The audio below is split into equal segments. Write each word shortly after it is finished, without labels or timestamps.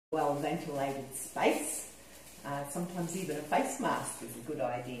well ventilated space. Sometimes even a face mask is a good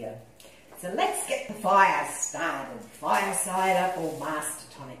idea. So let's get the fire started. Fire cider or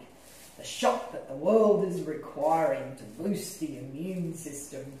master tonic. The shot that the world is requiring to boost the immune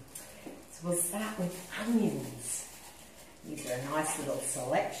system. So we'll start with onions. These are a nice little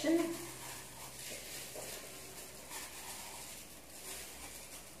selection.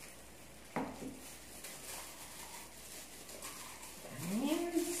 Onions.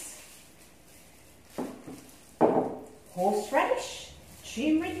 Horseradish,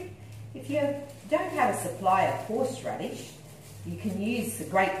 turmeric. If you don't have a supply of horseradish, you can use the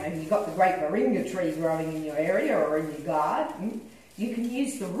great, maybe you've got the great moringa tree growing in your area or in your garden. You can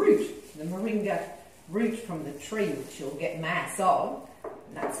use the root, the moringa root from the tree, which you'll get mass of.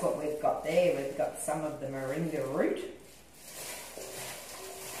 And that's what we've got there. We've got some of the moringa root.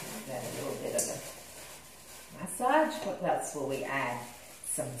 Add a little bit of a massage. What else will we add?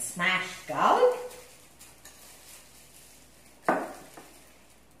 Some smashed garlic.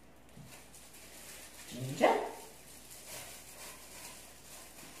 Ginger.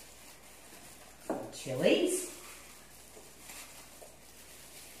 Chilies.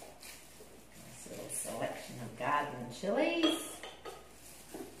 Nice little selection of garden chilies.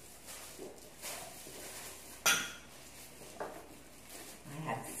 I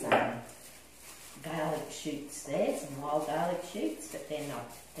have some garlic shoots there, some wild garlic shoots, but they're not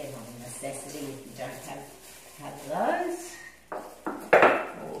a necessity if you don't have those.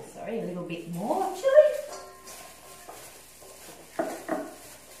 Oh, sorry, a little bit more chili.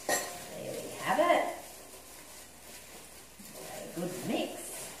 Good mix.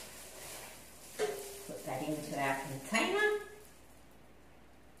 Put that into our container.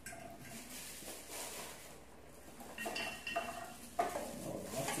 Oh,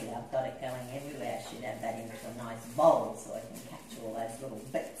 that's it. I've got it going everywhere. I should add that into a nice bowl so I can catch all those little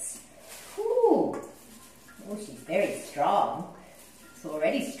bits. Ooh. Oh, she's very strong. It's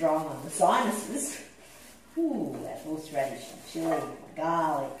already strong on the sinuses. Ooh, that horseradish and chili,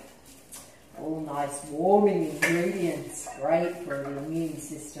 garlic. All nice warming ingredients, great for the immune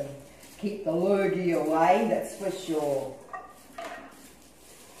system. Keep the lurgy away, that's for sure.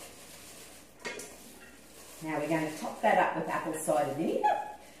 Now we're going to top that up with apple cider vinegar.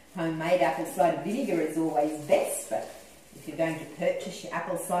 Homemade apple cider vinegar is always best, but if you're going to purchase your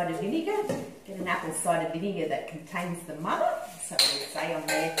apple cider vinegar, get an apple cider vinegar that contains the mother. So we'll say on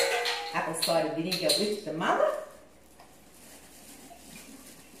there, apple cider vinegar with the mother.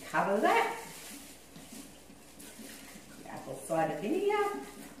 Cover that. Apple cider vinegar.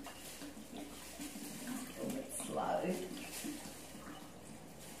 A little bit slow.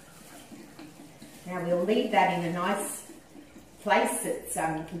 Now we'll leave that in a nice place that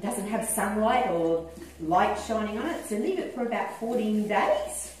doesn't have sunlight or light shining on it. So leave it for about 14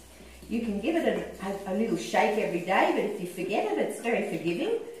 days. You can give it a little shake every day, but if you forget it, it's very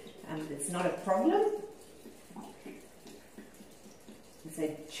forgiving. It's not a problem. So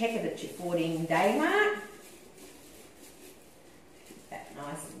check it at your 14-day mark. Keep that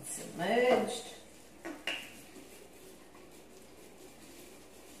nice and submerged.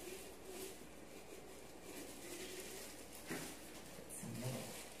 Put some little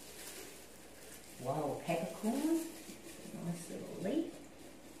wild peppercorn, nice little leaf.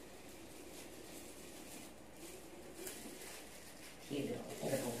 Cute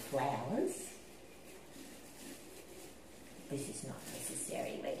little flowers. This is not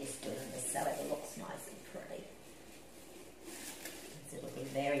necessary, we're just doing this so it looks nice and pretty. It'll be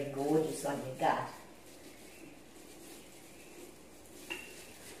very gorgeous on your gut.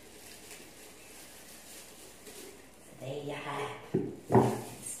 So there you have.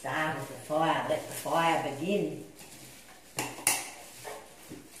 Start with the fire, let the fire begin.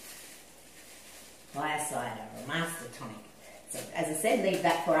 Fire cider or master tonic. So as I said, leave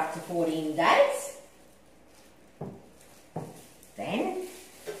that for up to 14 days. Then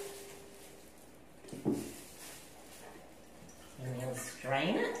you'll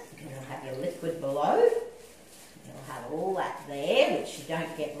strain it, and you'll have your liquid below. You'll have all that there, which you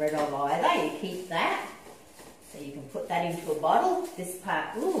don't get rid of either. You keep that. So you can put that into a bottle. This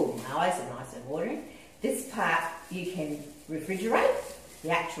part, ooh, my eyes are nice and watering. This part you can refrigerate.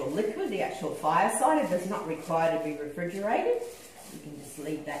 The actual liquid, the actual fire cider does not require to be refrigerated. You can just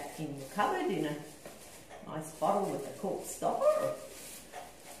leave that in your cupboard in a nice bottle with a cork stopper.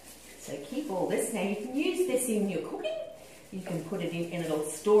 So keep all this. Now you can use this in your cooking. You can put it in and it'll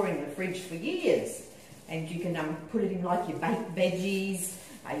store in the fridge for years. And you can put it in like your baked veggies.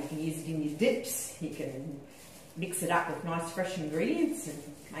 You can use it in your dips. You can mix it up with nice fresh ingredients and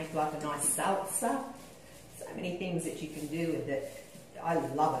make like a nice salsa. So many things that you can do with it. I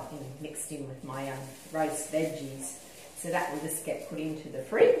love it mixed in with my roast veggies. So that will just get put into the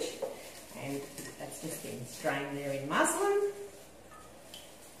fridge, and that's just been strained there in muslin.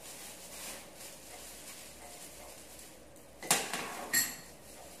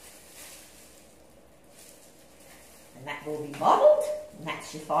 And that will be bottled, and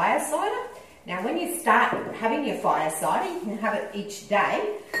that's your fire cider. Now when you start having your fire cider, you can have it each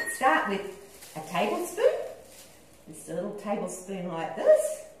day. Start with a tablespoon, just a little tablespoon like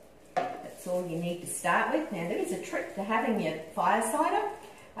this. That's all you need to start with. Now there is a trick to having your fire cider.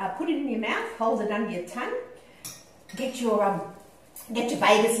 Put it in your mouth, hold it under your tongue. Get your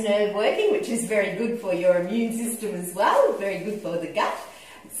vagus nerve working, which is very good for your immune system as well, very good for the gut.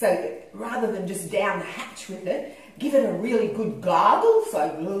 So rather than just down the hatch with it, give it a really good gargle.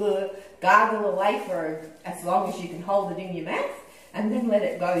 So gargle away for as long as you can hold it in your mouth, and then let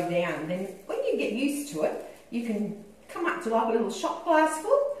it go down. Then when you get used to it, you can come up to like a little shot glass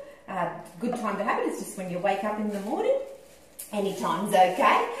full. Good time to have it is just when you wake up in the morning. Anytime's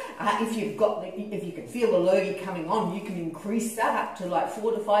okay. If you can feel the lurgy coming on, you can increase that up to like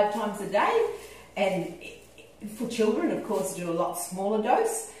 4 to 5 times a day. And for children, of course, do a lot smaller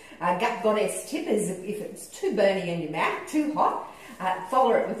dose. Gut goddess tip is if it's too burny in your mouth, too hot,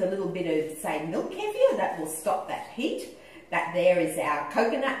 follow it with a little bit of, say, milk kefir. That will stop that heat. That there is our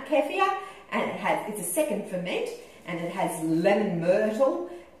coconut kefir, and it's a second ferment, and it has lemon myrtle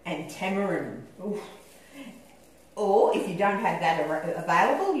and tamarind. Oof. Or if you don't have that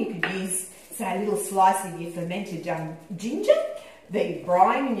available, you could use, say, a little slice of your fermented ginger. The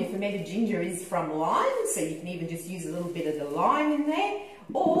brine in your fermented ginger is from lime, so you can even just use a little bit of the lime in there,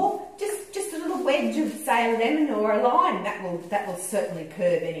 or just a little wedge of, say, a lemon or a lime. That will certainly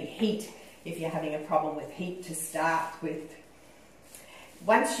curb any heat if you're having a problem with heat to start with.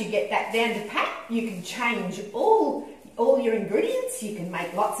 Once you get that down to pat, you can change all your ingredients. You can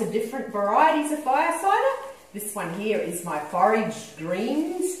make lots of different varieties of fire cider. This one here is my foraged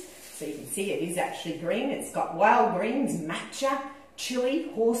greens. So you can see it is actually green. It's got wild greens, matcha,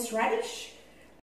 chilli, horseradish,